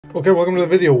Okay, welcome to the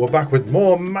video. We're back with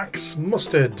more Max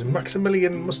Mustard,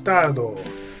 Maximilian Mustardo.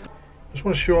 Just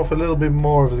want to show off a little bit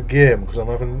more of the game because I'm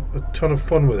having a ton of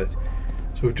fun with it.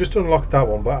 So we've just unlocked that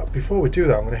one, but before we do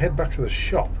that, I'm going to head back to the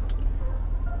shop.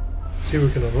 See what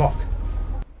we can unlock.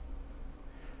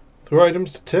 Through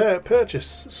items to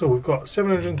purchase. So we've got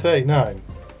 739.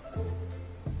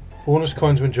 Bonus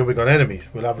coins when jumping on enemies.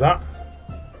 We'll have that.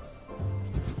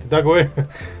 Did that go in?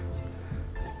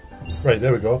 Right,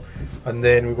 there we go. And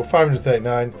then we've got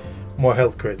 539 more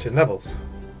health crates in levels.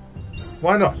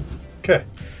 Why not? Okay.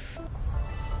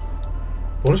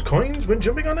 Bonus coins when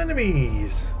jumping on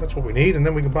enemies. That's what we need, and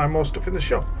then we can buy more stuff in the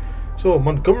shop. So,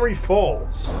 Montgomery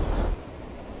Falls.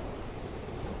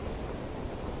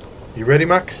 You ready,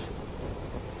 Max?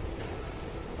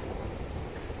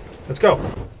 Let's go.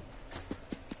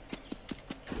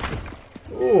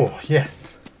 Oh,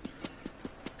 yes.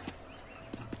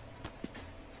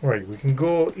 Right, we can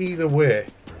go either way.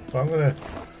 But I'm going to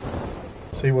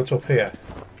see what's up here.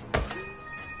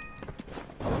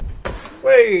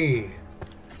 Way!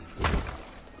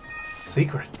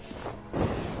 Secrets.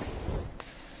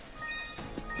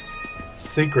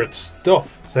 Secret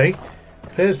stuff. See?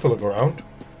 Pays to look around.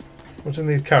 What's in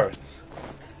these carrots?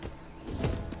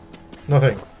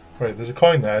 Nothing. Right, there's a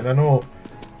coin there, and I know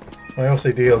my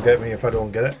OCD will get me if I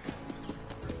don't get it.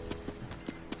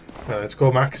 Right, let's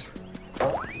go, Max.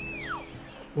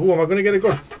 Oh, am I going to get a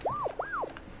gun?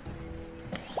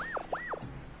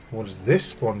 What does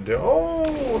this one do?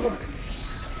 Oh, look.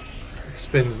 It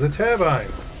spins the turbine.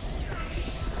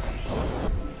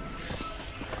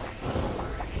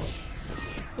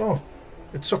 Oh,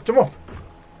 it sucked him up.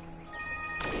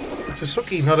 It's a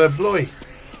sucky, not a blowy.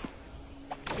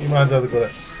 You mind how they got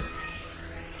it?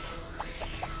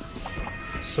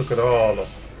 Suck it all up.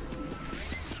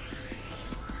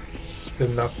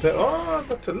 Spin that there. Oh, I've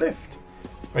got to lift.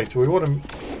 Right, so we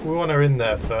want her in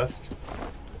there first.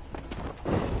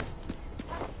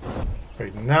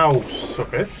 Right, now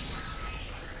suck it.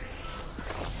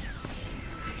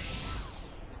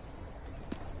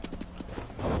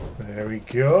 There we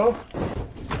go.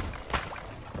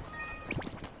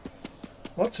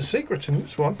 Lots of secrets in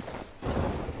this one.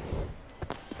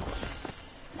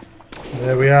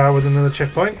 There we are with another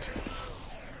checkpoint.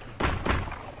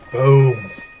 Boom.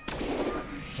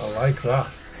 I like that.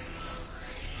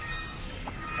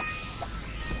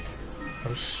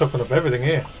 I'm sucking up everything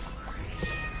here.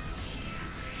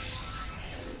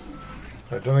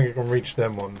 I don't think I can reach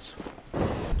them ones.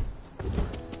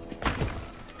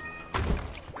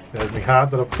 There's my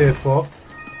heart that I've paid for.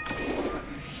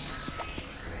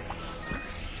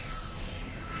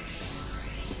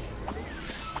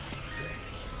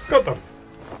 Got them.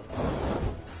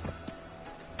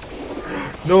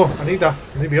 No, I need that.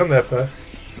 I need to be on there first.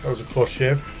 That was a close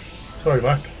shave. Sorry,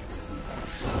 Max.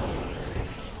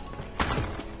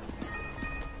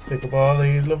 Pick up all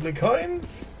these lovely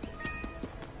coins.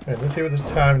 Right, let's see what this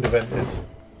timed event is.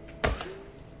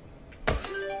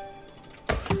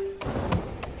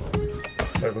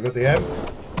 Right, we've got the M.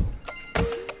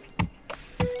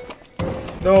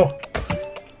 No!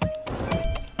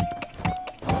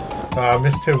 Ah, I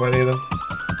missed too many of them.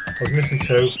 I was missing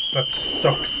two. That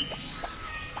sucks.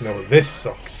 No, this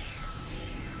sucks.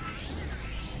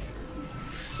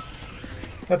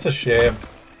 That's a shame.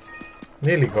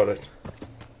 Nearly got it.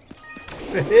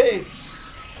 Hey!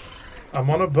 I'm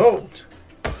on a boat.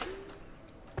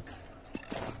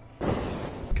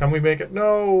 Can we make it?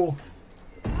 No!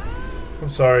 I'm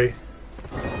sorry.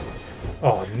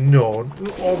 Oh no,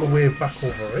 all the way back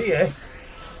over here.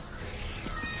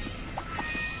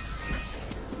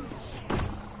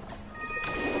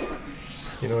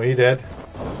 You know he dead.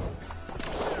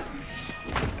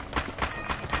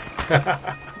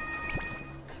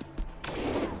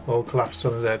 All collapsed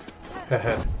on his head. Her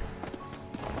head.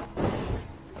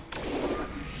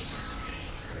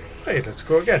 Right, let's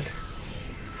go again.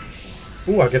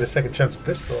 Ooh, I get a second chance at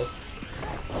this though.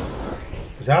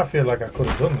 Because I feel like I could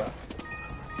have done that.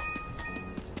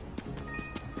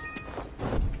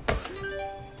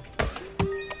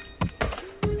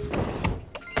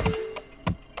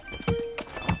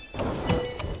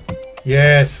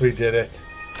 Yes, we did it.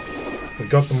 We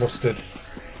got the mustard.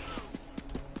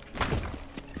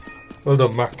 Well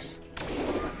done, Max.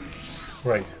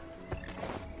 Right.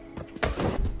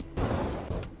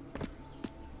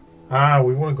 Ah,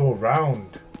 we want to go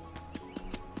around.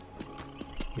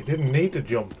 You didn't need to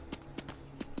jump.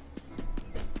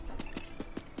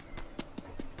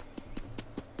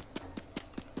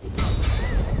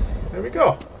 There we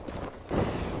go.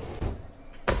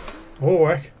 Oh,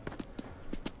 heck.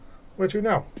 Where to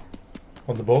now?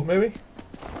 On the boat, maybe?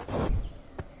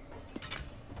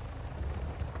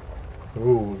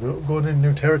 Ooh, we're going in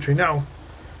new territory now.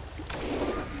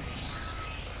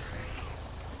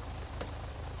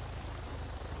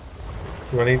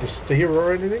 Do I need to steer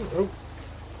or anything? Oh.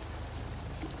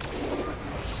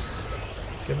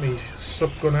 Get me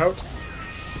suck gun out.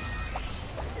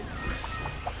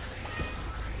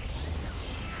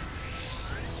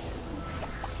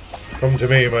 Come to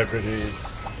me, my pretties.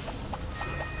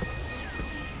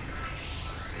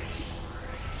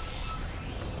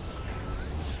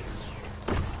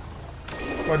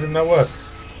 Why didn't that work?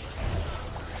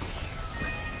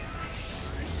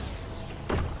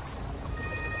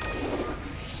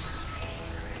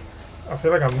 I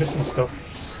feel like I'm missing stuff.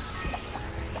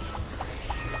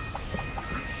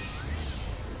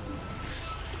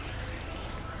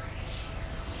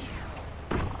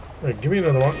 Right, give me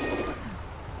another one.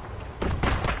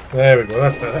 There we go,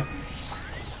 that's better.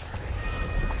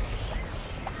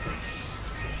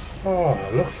 Oh,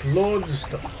 look, loads of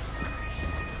stuff.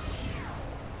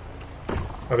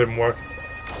 That didn't work.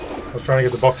 I was trying to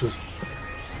get the boxes.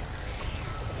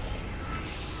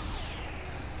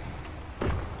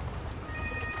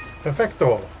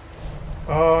 Perfecto.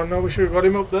 Oh no, we should have got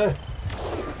him up there.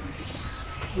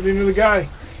 We need another guy.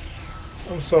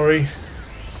 I'm sorry.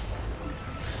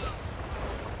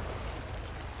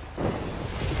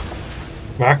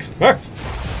 Max, Max!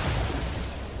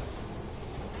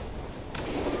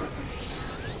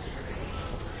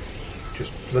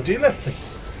 Just bloody left me.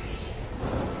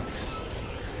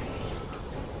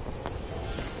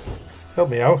 Help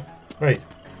me out. Right.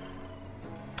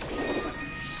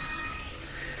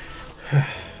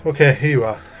 Okay, here you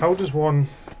are. How does one...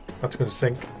 That's going to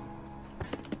sink.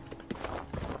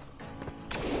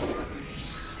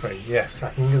 Right, yes,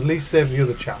 I can at least save the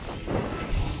other chap.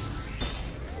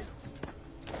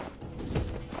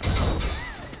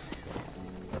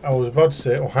 I was about to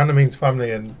say, oh, Hannah means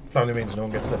family and family means no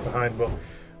one gets left behind, but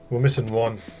we're missing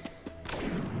one.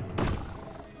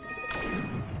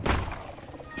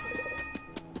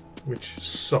 Which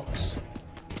sucks.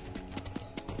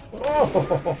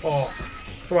 Oh,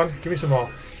 come on, give me some more.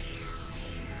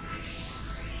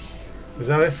 Is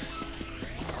that it?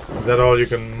 Is that all you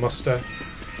can muster?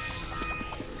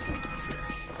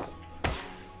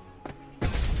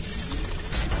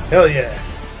 Hell yeah!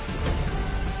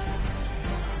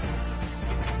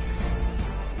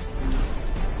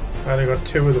 And I got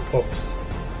 2 of the pups.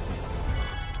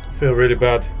 I feel really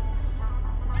bad.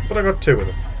 But I got 2 of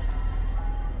them.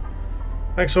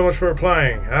 Thanks so much for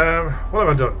replying. What have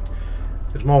I done?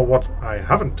 It's more what I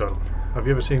haven't done. Have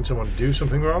you ever seen someone do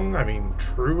something wrong? I mean,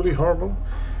 truly horrible?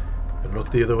 And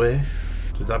look the other way?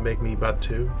 Does that make me bad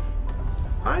too?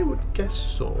 I would guess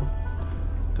so.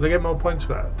 Did I get more points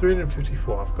for that?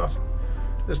 354 I've got.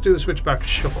 Let's do the switchback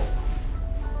shuffle.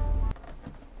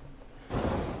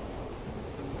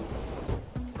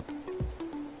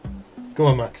 Go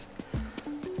on, Max.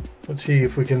 Let's see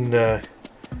if we can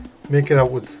make it out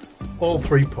with all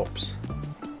 3 pups.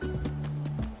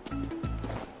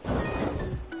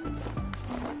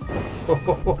 Ho,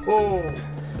 ho, ho, ho.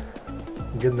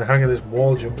 I'm getting the hang of this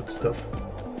wall jumping stuff.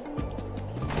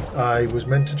 I was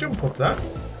meant to jump up that.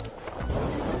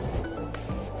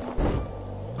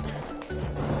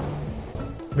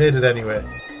 Made it anyway.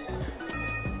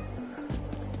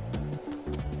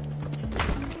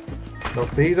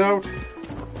 Knock these out.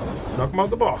 Knock them out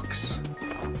the box.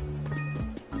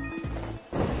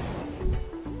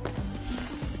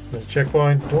 There's a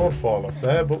checkpoint. Don't fall off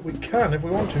there, but we can, if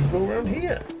we want to, go around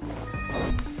here.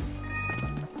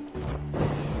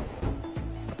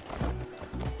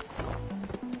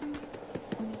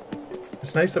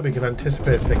 It's nice that we can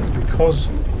anticipate things because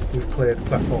we've played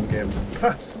platform games in the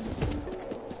past.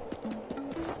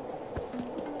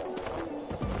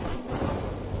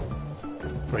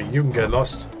 Right, you can get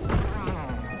lost.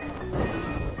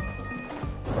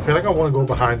 I feel like I want to go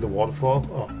behind the waterfall.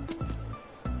 Oh,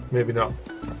 maybe not.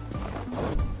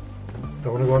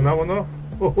 Don't want to go on that one though.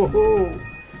 Oh, ho, ho.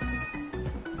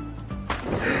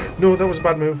 No, that was a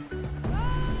bad move.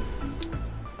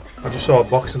 I just saw a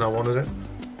box and I wanted it.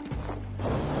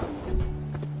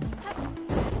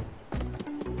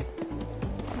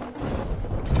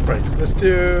 Right, let's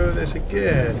do this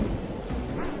again.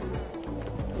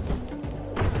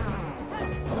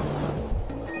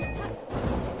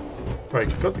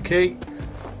 Right, got the key.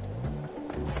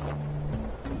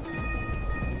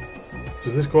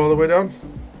 Does this go all the way down?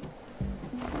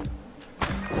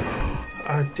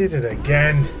 I did it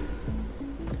again.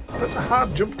 That's a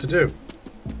hard jump to do.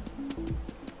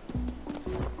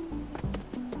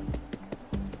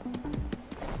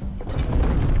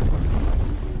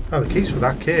 Oh, the key's for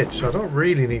that cage, so I don't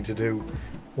really need to do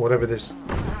whatever this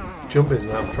jump is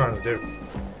that I'm trying to do.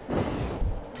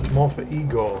 It's more for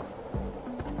ego.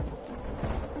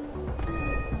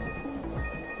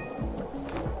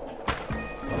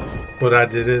 But I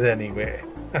did it anyway.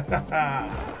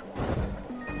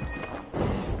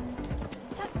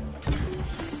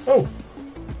 Oh!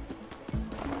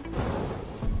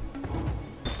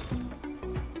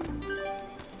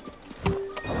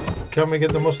 Can we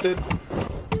get the mustard?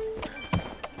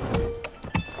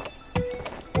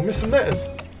 We're missing letters.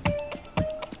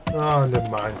 Oh, never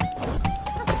mind.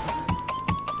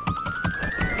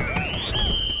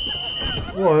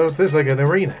 Whoa, was this like an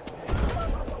arena?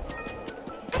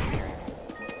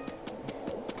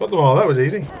 Got them all, that was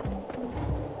easy.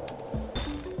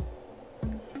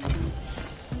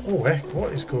 Oh heck,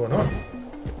 what is going on?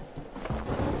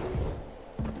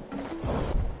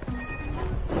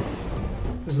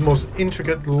 This is the most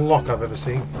intricate lock I've ever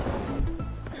seen.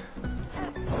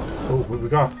 Oh, what we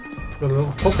got? Got a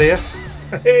little pup here.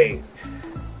 Hey!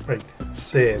 Right,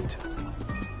 saved.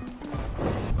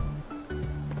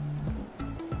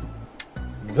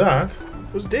 That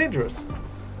was dangerous.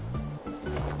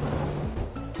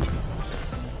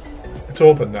 It's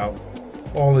open now.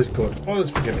 All is good. All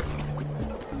is forgiven.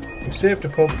 We saved a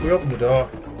pup, we opened the door.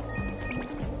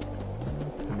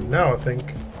 And now I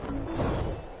think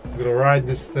we're going to ride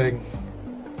this thing.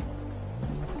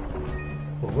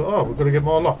 Oh, we're going to get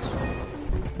more locks.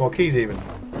 More keys even.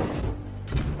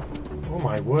 Oh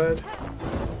my word.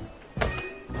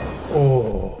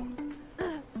 Oh.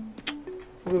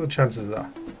 What are the chances of that?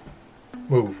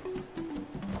 Move.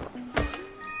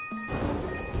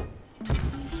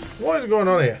 What is going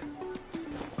on here?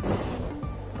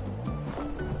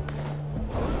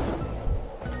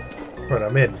 Right,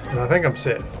 I'm in, and I think I'm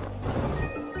safe.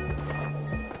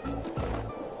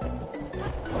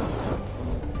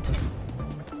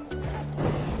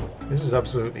 This is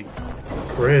absolutely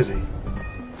crazy.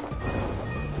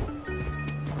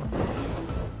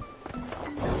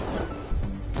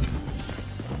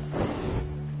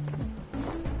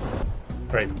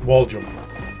 Right, wall jump.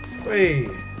 Hey!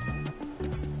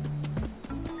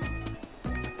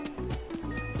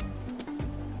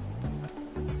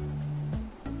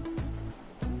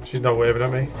 She's not waving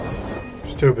at me.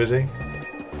 She's too busy.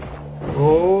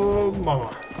 Oh,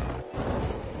 mama.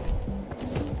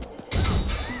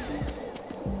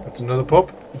 That's another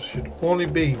pup. There should only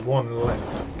be one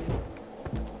left.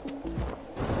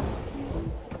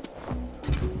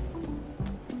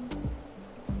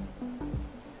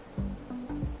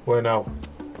 Where now?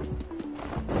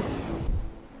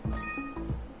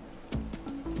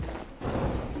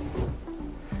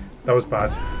 That was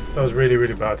bad. That was really,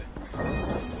 really bad.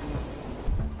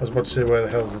 I was about to say, where the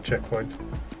hell is the checkpoint?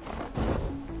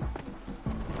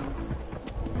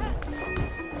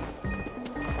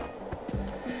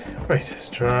 Right, let's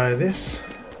try this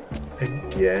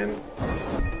again.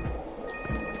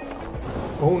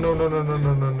 Oh, no, no, no, no,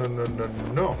 no, no, no, no, no,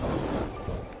 no.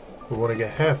 We want to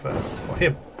get her first. Or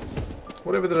him.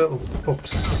 Whatever the little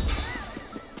pups.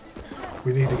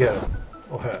 We need to get him.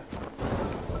 Or her.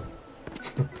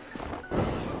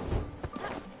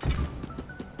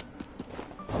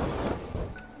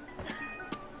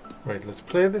 Right, let's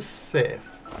play this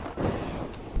safe.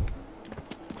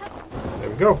 There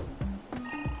we go.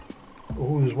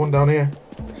 Oh, there's one down here.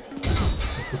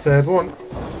 That's the third one.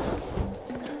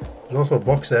 There's also a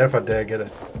box there if I dare get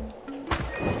it.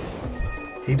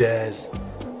 He dares.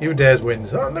 He who dares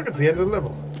wins. Oh, look, it's the end of the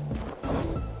level.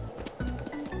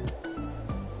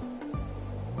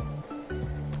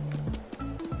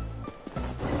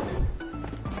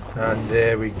 And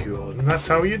there we go. And that's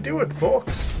how you do it,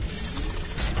 folks.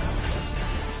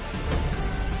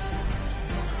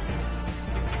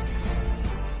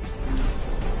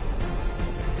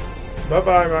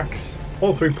 Bye-bye, Max.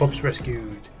 All 3 pups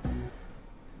rescued.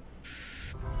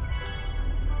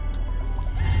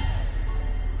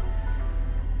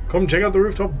 Come check out the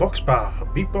rooftop box bar.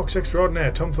 Beatbox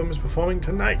extraordinaire. Tom Thumb is performing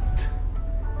tonight.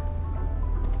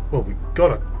 Well, we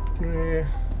got it.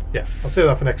 Yeah, I'll say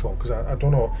that for next one because I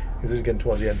don't know if this is getting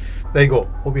towards the end. There you go.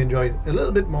 Hope you enjoyed a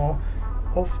little bit more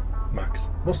of Max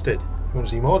Mustard. If you want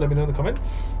to see more, let me know in the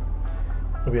comments.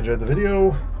 Hope you enjoyed the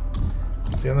video.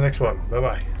 See you on the next one.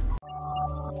 Bye-bye.